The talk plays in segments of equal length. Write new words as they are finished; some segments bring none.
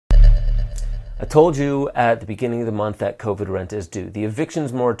I told you at the beginning of the month that COVID rent is due. The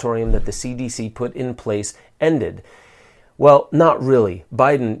evictions moratorium that the CDC put in place ended. Well, not really.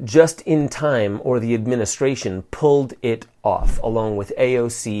 Biden, just in time, or the administration, pulled it off, along with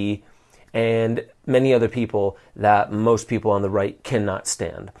AOC and many other people that most people on the right cannot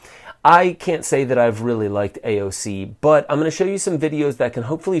stand. I can't say that I've really liked AOC, but I'm going to show you some videos that can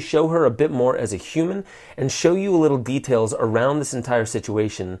hopefully show her a bit more as a human and show you a little details around this entire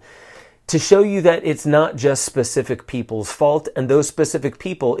situation to show you that it's not just specific people's fault, and those specific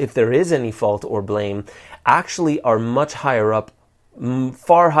people, if there is any fault or blame, actually are much higher up,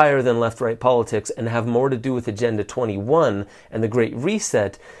 far higher than left-right politics, and have more to do with Agenda 21 and the Great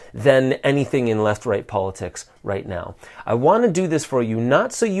Reset than anything in left-right politics right now. I want to do this for you,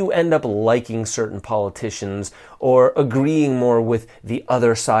 not so you end up liking certain politicians or agreeing more with the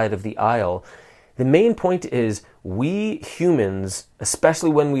other side of the aisle. The main point is we humans, especially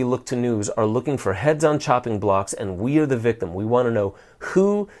when we look to news, are looking for heads on chopping blocks, and we are the victim. We want to know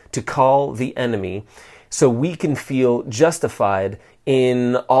who to call the enemy so we can feel justified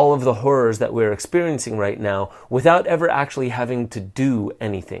in all of the horrors that we're experiencing right now without ever actually having to do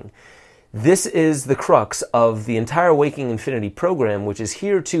anything. This is the crux of the entire Waking Infinity program, which is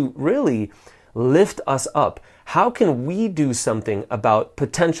here to really lift us up. How can we do something about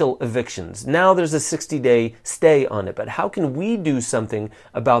potential evictions? Now there's a 60-day stay on it, but how can we do something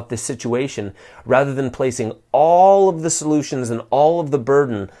about this situation rather than placing all of the solutions and all of the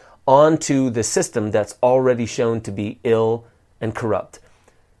burden onto the system that's already shown to be ill and corrupt?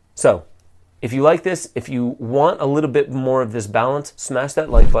 So, if you like this, if you want a little bit more of this balance, smash that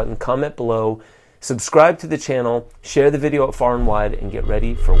like button, comment below, subscribe to the channel, share the video out far and wide, and get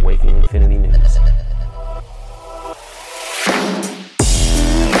ready for Waking Infinity News.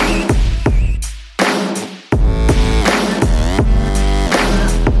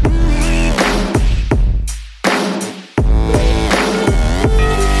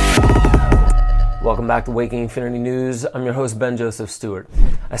 Welcome back to Waking Infinity News. I'm your host, Ben Joseph Stewart.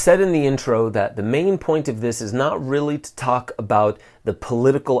 I said in the intro that the main point of this is not really to talk about the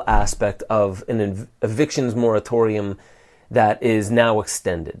political aspect of an evictions moratorium that is now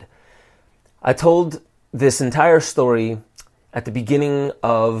extended. I told this entire story at the beginning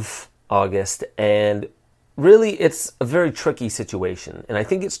of August, and really it's a very tricky situation. And I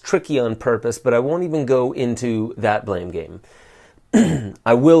think it's tricky on purpose, but I won't even go into that blame game.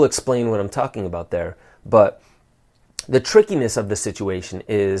 I will explain what I'm talking about there, but the trickiness of the situation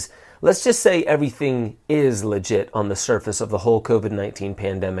is, let's just say everything is legit on the surface of the whole COVID-19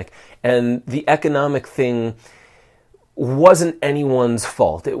 pandemic, and the economic thing wasn't anyone's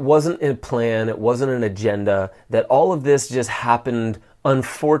fault. It wasn't a plan, it wasn't an agenda, that all of this just happened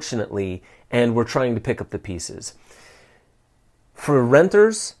unfortunately, and we're trying to pick up the pieces. For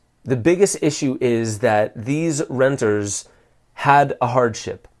renters, the biggest issue is that these renters had a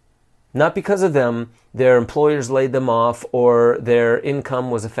hardship. Not because of them, their employers laid them off, or their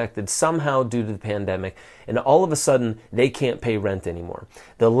income was affected somehow due to the pandemic, and all of a sudden they can't pay rent anymore.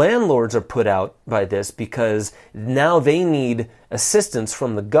 The landlords are put out by this because now they need assistance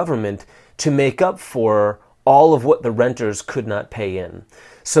from the government to make up for all of what the renters could not pay in.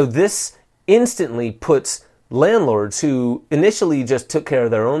 So this instantly puts landlords who initially just took care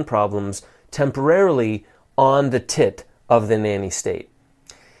of their own problems temporarily on the tit of the nanny state.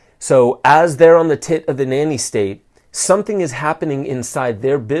 So as they're on the tit of the nanny state, something is happening inside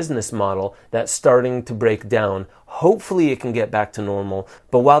their business model that's starting to break down. Hopefully it can get back to normal.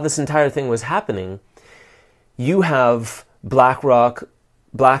 But while this entire thing was happening, you have BlackRock,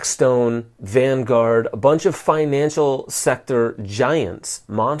 Blackstone, Vanguard, a bunch of financial sector giants,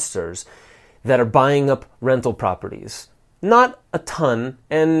 monsters, that are buying up rental properties. Not a ton,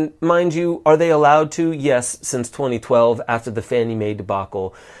 and mind you, are they allowed to? Yes, since 2012, after the Fannie Mae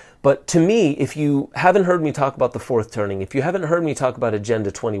debacle. But to me, if you haven't heard me talk about the fourth turning, if you haven't heard me talk about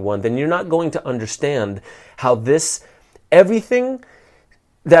Agenda 21, then you're not going to understand how everything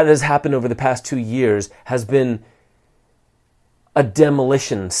that has happened over the past 2 years has been a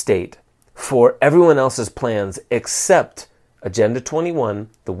demolition state for everyone else's plans except Agenda 21,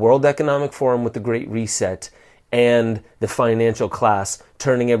 the World Economic Forum with the Great Reset, and the financial class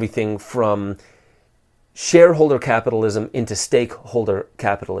turning everything from shareholder capitalism into stakeholder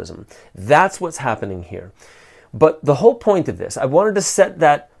capitalism. That's what's happening here. But the whole point of this, I wanted to set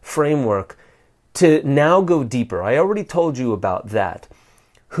that framework to now go deeper. I already told you about that.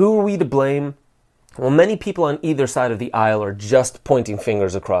 Who are we to blame? Well, many people on either side of the aisle are just pointing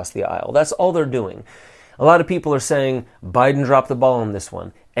fingers across the aisle. That's all they're doing. A lot of people are saying Biden dropped the ball on this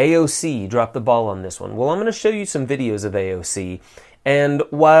one. AOC dropped the ball on this one. Well, I'm going to show you some videos of AOC And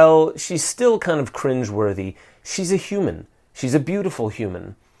while she's still kind of cringeworthy, she's a human. She's a beautiful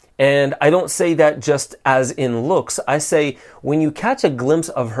human. And I don't say that just as in looks. I say when you catch a glimpse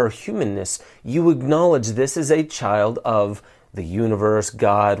of her humanness, you acknowledge this is a child of the universe,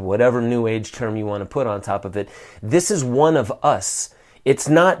 God, whatever new age term you want to put on top of it. This is one of us. It's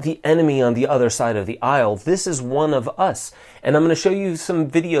not the enemy on the other side of the aisle. This is one of us. And I'm going to show you some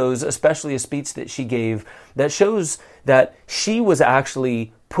videos, especially a speech that she gave, that shows that she was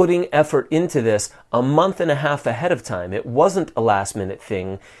actually putting effort into this a month and a half ahead of time. It wasn't a last minute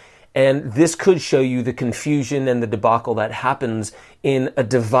thing. And this could show you the confusion and the debacle that happens in a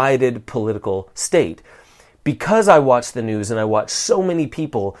divided political state. Because I watch the news and I watch so many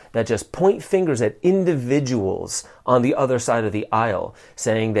people that just point fingers at individuals on the other side of the aisle,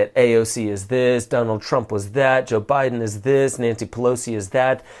 saying that AOC is this, Donald Trump was that, Joe Biden is this, Nancy Pelosi is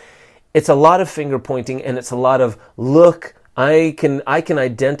that. It's a lot of finger pointing, and it's a lot of, look, I can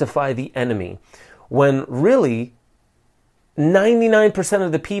identify the enemy. When really, 99%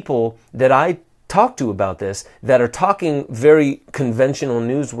 of the people that I talk to about this, that are talking very conventional,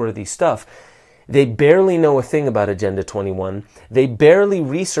 newsworthy stuff, they barely know a thing about Agenda 21. They barely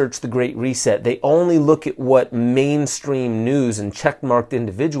research the Great Reset. They only look at what mainstream news and checkmarked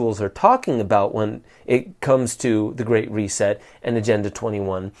individuals are talking about when it comes to the Great Reset and Agenda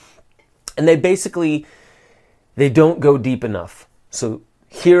 21. And they don't go deep enough. So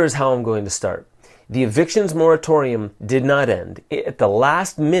here's how I'm going to start. The evictions moratorium did not end. At the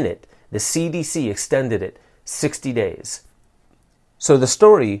last minute, the CDC extended it 60 days. So the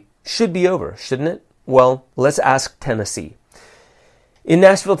story should be over, shouldn't it? Well, let's ask Tennessee. In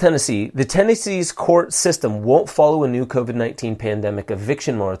Nashville, Tennessee, the Tennessee's court system won't follow a new COVID-19 pandemic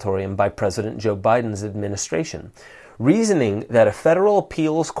eviction moratorium by President Joe Biden's administration, reasoning that a federal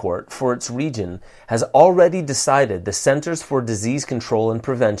appeals court for its region has already decided the Centers for Disease Control and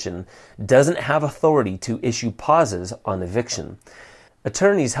Prevention doesn't have authority to issue pauses on eviction.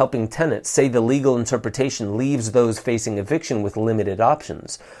 Attorneys helping tenants say the legal interpretation leaves those facing eviction with limited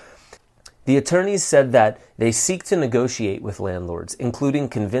options. The attorneys said that they seek to negotiate with landlords, including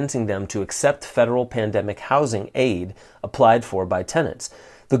convincing them to accept federal pandemic housing aid applied for by tenants.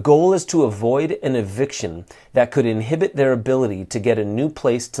 The goal is to avoid an eviction that could inhibit their ability to get a new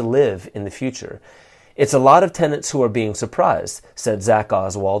place to live in the future. It's a lot of tenants who are being surprised, said Zach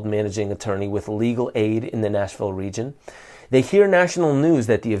Oswald, managing attorney with legal aid in the Nashville region. They hear national news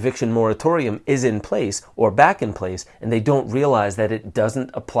that the eviction moratorium is in place or back in place, and they don't realize that it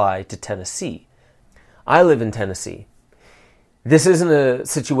doesn't apply to Tennessee. I live in Tennessee. This isn't a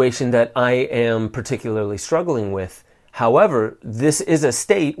situation that I am particularly struggling with. However, this is a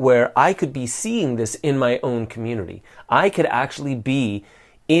state where I could be seeing this in my own community. I could actually be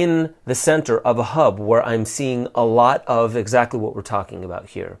in the center of a hub where I'm seeing a lot of exactly what we're talking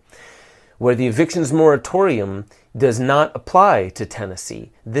about here, where the evictions moratorium does not apply to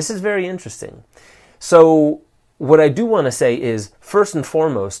Tennessee. This is very interesting. So what I do want to say is, first and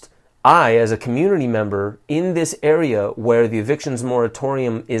foremost, I, as a community member in this area where the evictions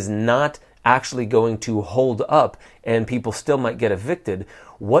moratorium is not actually going to hold up and people still might get evicted,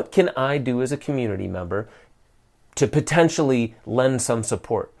 what can I do as a community member to potentially lend some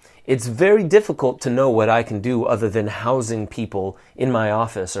support? It's very difficult to know what I can do other than housing people in my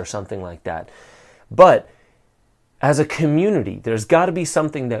office or something like that. But as a community, there's got to be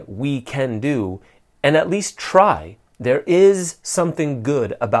something that we can do and at least try. There is something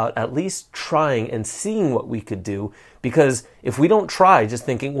good about at least trying and seeing what we could do, because if we don't try, just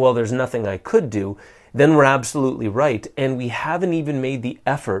thinking, well, there's nothing I could do, then we're absolutely right. And we haven't even made the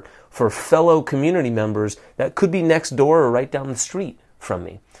effort for fellow community members that could be next door or right down the street from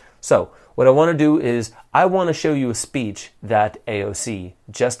me. So what I want to do is I want to show you a speech that AOC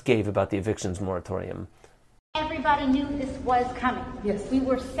just gave about the evictions moratorium. Everybody knew this was coming. Yes. We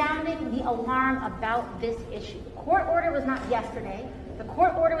were sounding the alarm about this issue. The court order was not yesterday. The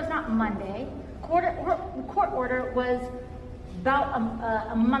court order was not Monday. The court order was about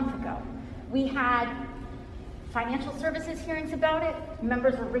a month ago. We had financial services hearings about it.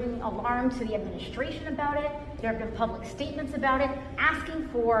 Members were ringing alarm to the administration about it. There have been public statements about it, asking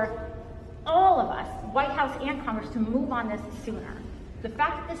for all of us, White House and Congress, to move on this sooner. The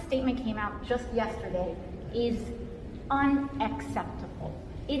fact that this statement came out just yesterday is unacceptable.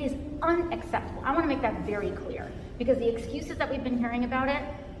 It is unacceptable. I want to make that very clear, because the excuses that we've been hearing about it,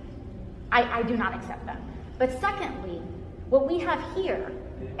 I do not accept them. But secondly, what we have here,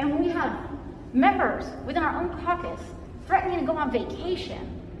 and we have members within our own caucus threatening to go on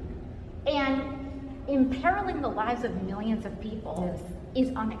vacation and imperiling the lives of millions of people,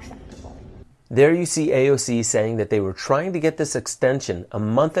 is unacceptable. There you see AOC saying that they were trying to get this extension a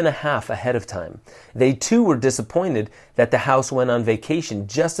month and a half ahead of time. They too were disappointed that the House went on vacation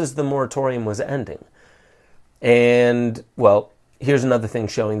just as the moratorium was ending. And, well, here's another thing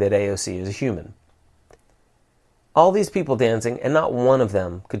showing that AOC is a human. All these people dancing, and not one of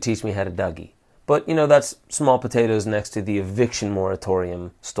them could teach me how to Dougie. But, that's small potatoes next to the eviction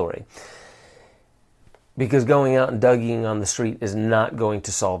moratorium story. Because going out and Dougieing on the street is not going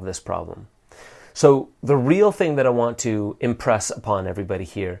to solve this problem. So the real thing that I want to impress upon everybody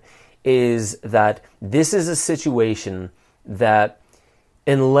here is that this is a situation that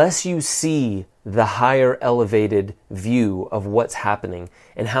unless you see the higher elevated view of what's happening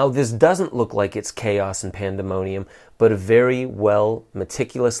and how this doesn't look like it's chaos and pandemonium, but a very well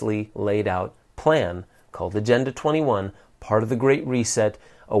meticulously laid out plan called Agenda 21, part of the Great Reset,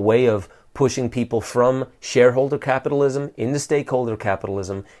 a way of pushing people from shareholder capitalism into stakeholder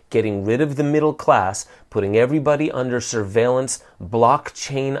capitalism, getting rid of the middle class, putting everybody under surveillance,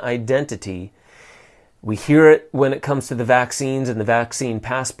 blockchain identity. We hear it when it comes to the vaccines and the vaccine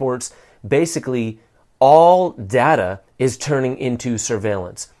passports. Basically, all data is turning into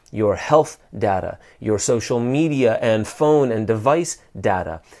surveillance. Your health data, your social media and phone and device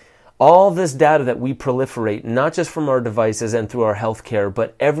data. All this data that we proliferate, not just from our devices and through our healthcare,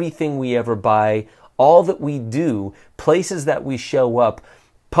 but everything we ever buy, all that we do, places that we show up,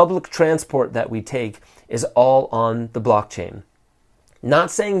 public transport that we take, is all on the blockchain.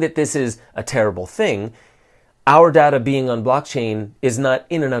 Not saying that this is a terrible thing. Our data being on blockchain is not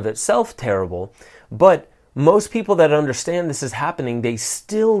in and of itself terrible, but most people that understand this is happening, they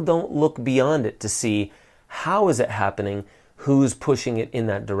still don't look beyond it to see how is it happening, who's pushing it in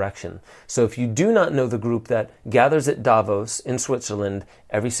that direction. So if you do not know the group that gathers at Davos in Switzerland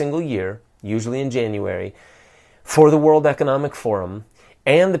every single year, usually in January, for the World Economic Forum,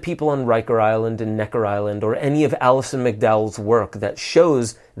 and the people on Riker Island and Necker Island, or any of Alison McDowell's work that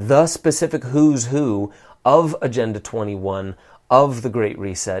shows the specific who's who of Agenda 21, of the Great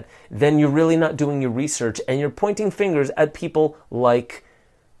Reset, then you're really not doing your research and you're pointing fingers at people like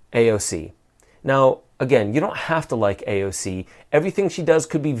AOC. Now, again, you don't have to like AOC. Everything she does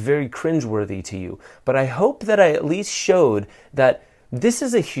could be very cringeworthy to you. But I hope that I at least showed that this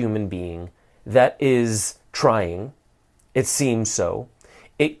is a human being that is trying. It seems so.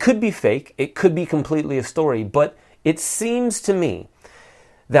 It could be fake. It could be completely a story. But it seems to me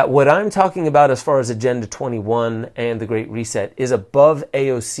that what I'm talking about as far as Agenda 21 and the Great Reset is above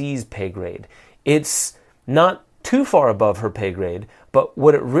AOC's pay grade. It's not too far above her pay grade, but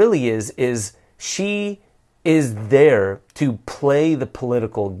what it really is she is there to play the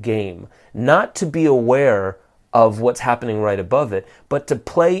political game, not to be aware of what's happening right above it, but to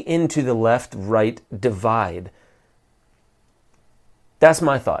play into the left-right divide. That's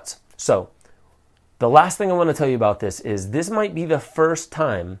my thoughts. So, the last thing I want to tell you about this might be the first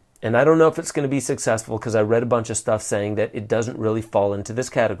time, and I don't know if it's going to be successful because I read a bunch of stuff saying that it doesn't really fall into this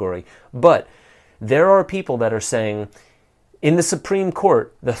category, but there are people that are saying, in the Supreme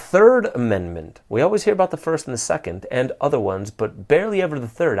Court, the Third Amendment, we always hear about the First and the Second and other ones, but barely ever the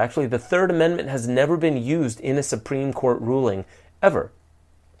Third. Actually, the Third Amendment has never been used in a Supreme Court ruling, ever.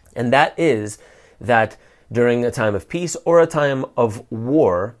 And that is that during a time of peace or a time of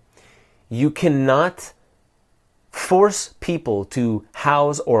war, you cannot force people to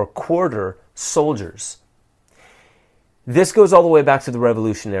house or quarter soldiers. This goes all the way back to the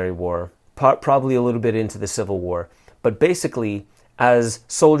Revolutionary War, probably a little bit into the Civil War. But basically, as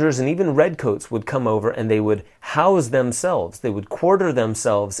soldiers and even redcoats would come over and they would house themselves, they would quarter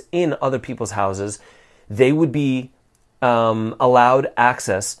themselves in other people's houses, they would be allowed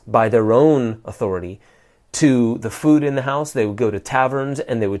access by their own authority to the food in the house. They would go to taverns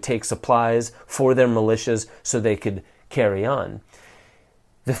and they would take supplies for their militias so they could carry on.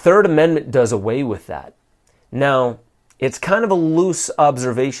 The Third Amendment does away with that. Now, it's kind of a loose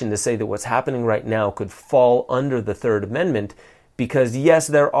observation to say that what's happening right now could fall under the Third Amendment because, yes,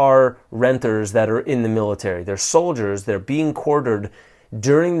 there are renters that are in the military. They're soldiers. They're being quartered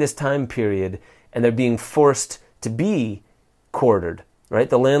during this time period and they're being forced to be quartered, right?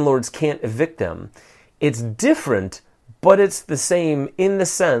 The landlords can't evict them. It's different, but it's the same in the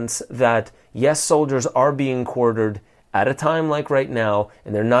sense that, yes, soldiers are being quartered at a time like right now,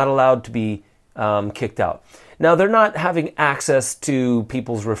 and they're not allowed to be kicked out. Now, they're not having access to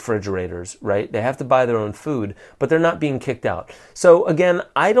people's refrigerators, right? They have to buy their own food, but they're not being kicked out. So, again,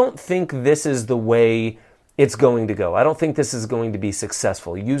 I don't think this is the way it's going to go. I don't think this is going to be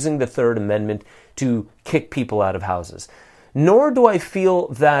successful, using the Third Amendment to kick people out of houses. Nor do I feel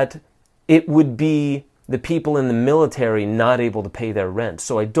that it would be the people in the military not able to pay their rent.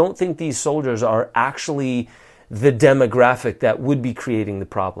 So I don't think these soldiers are actually the demographic that would be creating the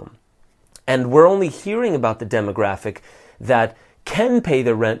problem. And we're only hearing about the demographic that can pay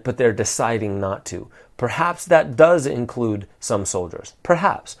the rent, but they're deciding not to. Perhaps that does include some soldiers.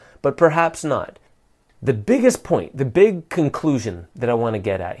 Perhaps, but perhaps not. The biggest point, the big conclusion that I want to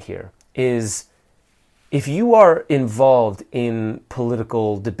get at here is, if you are involved in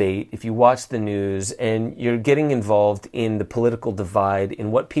political debate, if you watch the news and you're getting involved in the political divide,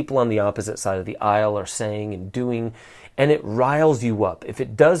 in what people on the opposite side of the aisle are saying and doing, and it riles you up, if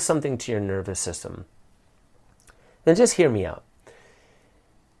it does something to your nervous system, then just hear me out.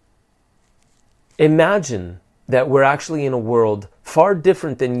 Imagine that we're actually in a world far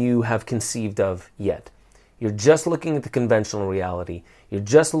different than you have conceived of yet. You're just looking at the conventional reality. You're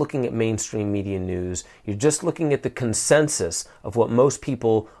just looking at mainstream media news. You're just looking at the consensus of what most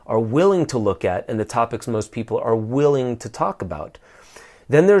people are willing to look at and the topics most people are willing to talk about.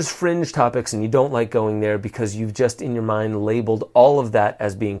 Then there's fringe topics, and you don't like going there because you've just in your mind labeled all of that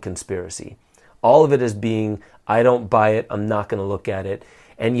as being conspiracy. All of it as being, I don't buy it, I'm not going to look at it.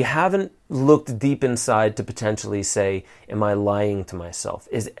 And you haven't looked deep inside to potentially say, am I lying to myself?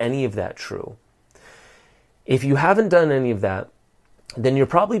 Is any of that true? If you haven't done any of that, then you're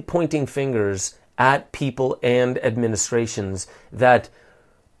probably pointing fingers at people and administrations that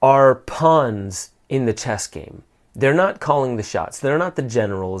are pawns in the chess game. They're not calling the shots. They're not the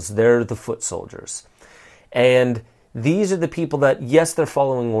generals. They're the foot soldiers. And these are the people that, yes, they're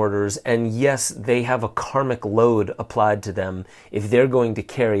following orders, and yes, they have a karmic load applied to them if they're going to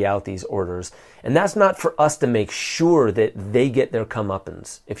carry out these orders. And that's not for us to make sure that they get their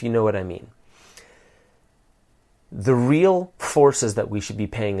comeuppance, if you know what I mean. The real forces that we should be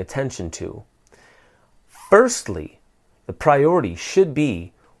paying attention to, firstly, the priority should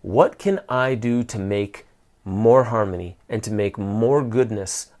be, what can I do to make more harmony and to make more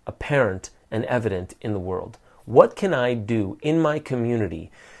goodness apparent and evident in the world? What can I do in my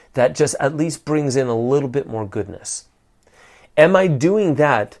community that just at least brings in a little bit more goodness? Am I doing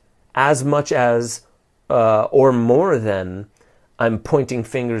that as much as or more than I'm pointing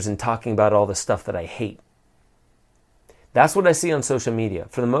fingers and talking about all the stuff that I hate? That's what I see on social media.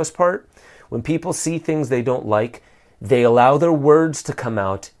 For the most part, when people see things they don't like, they allow their words to come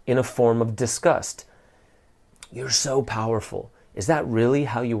out in a form of disgust. You're so powerful. Is that really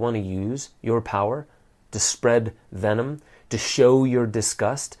how you want to use your power? To spread venom? To show your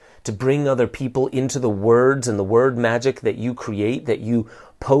disgust? To bring other people into the words and the word magic that you create, that you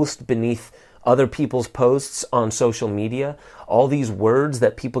post beneath other people's posts on social media? All these words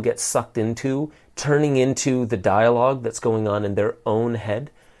that people get sucked into, turning into the dialogue that's going on in their own head?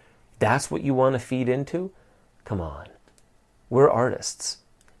 That's what you want to feed into? Come on. We're artists.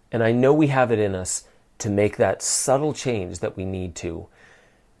 And I know we have it in us to make that subtle change that we need to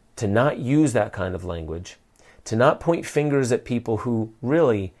not use that kind of language, to not point fingers at people who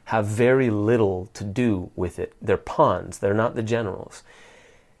really have very little to do with it. They're pawns. They're not the generals.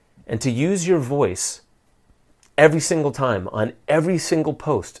 And to use your voice every single time, on every single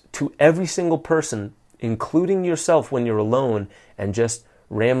post, to every single person, including yourself when you're alone and just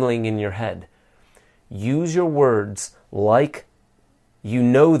rambling in your head. Use your words like you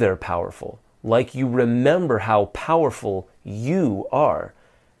know they're powerful, like you remember how powerful you are,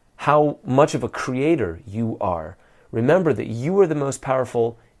 how much of a creator you are. Remember that you are the most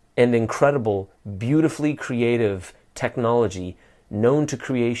powerful and incredible, beautifully creative technology known to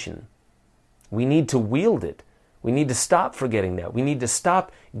creation. We need to wield it. We need to stop forgetting that. We need to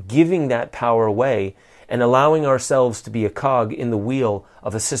stop giving that power away and allowing ourselves to be a cog in the wheel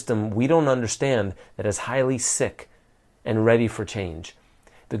of a system we don't understand that is highly sick and ready for change.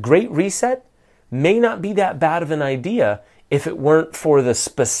 The Great Reset may not be that bad of an idea if it weren't for the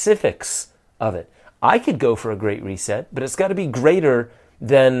specifics of it. I could go for a Great Reset, but it's got to be greater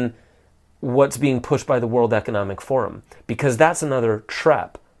than what's being pushed by the World Economic Forum, because that's another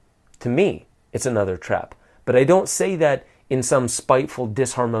trap. To me, it's another trap. But I don't say that in some spiteful,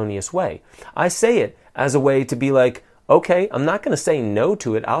 disharmonious way. I say it as a way to be like, okay, I'm not going to say no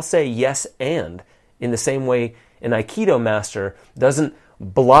to it. I'll say yes and. In the same way an Aikido master doesn't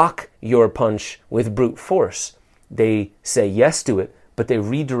block your punch with brute force. They say yes to it, but they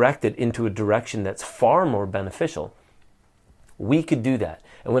redirect it into a direction that's far more beneficial. We could do that.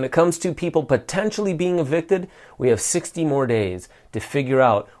 And when it comes to people potentially being evicted, we have 60 more days to figure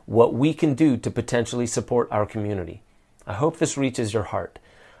out what we can do to potentially support our community. I hope this reaches your heart.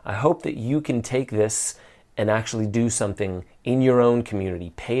 I hope that you can take this and actually do something in your own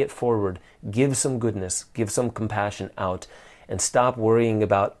community. Pay it forward. Give some goodness. Give some compassion out. and stop worrying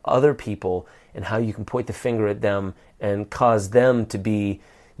about other people and how you can point the finger at them and cause them to be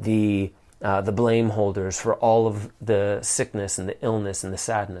the blame holders for all of the sickness and the illness and the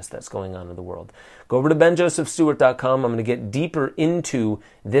sadness that's going on in the world. Go over to benjosephstewart.com. I'm going to get deeper into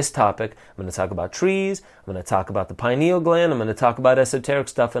this topic. I'm going to talk about trees. I'm going to talk about the pineal gland. I'm going to talk about esoteric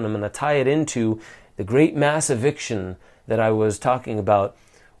stuff, and I'm going to tie it into the great mass eviction that I was talking about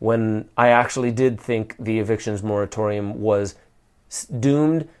when I actually did think the evictions moratorium was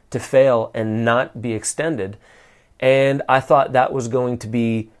doomed to fail and not be extended. And I thought that was going to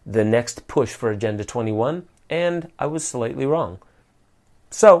be the next push for Agenda 21, and I was slightly wrong.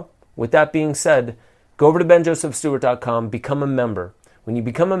 So, with that being said, go over to benjosephstewart.com, become a member. When you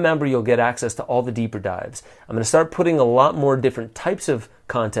become a member, you'll get access to all the deeper dives. I'm going to start putting a lot more different types of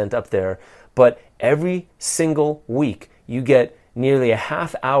content up there, but every single week you get nearly a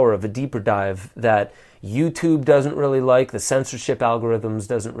half hour of a deeper dive that YouTube doesn't really like, the censorship algorithms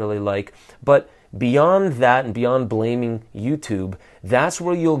doesn't really like, but beyond that and beyond blaming YouTube, that's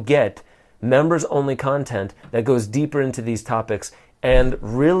where you'll get members-only content that goes deeper into these topics and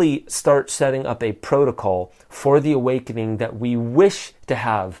really start setting up a protocol for the awakening that we wish to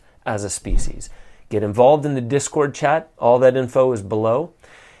have as a species. Get involved in the Discord chat. All that info is below.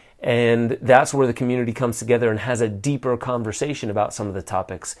 And that's where the community comes together and has a deeper conversation about some of the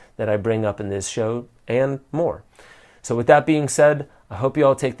topics that I bring up in this show and more. So with that being said, I hope you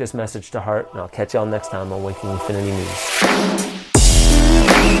all take this message to heart, and I'll catch y'all next time on Waking Infinity News.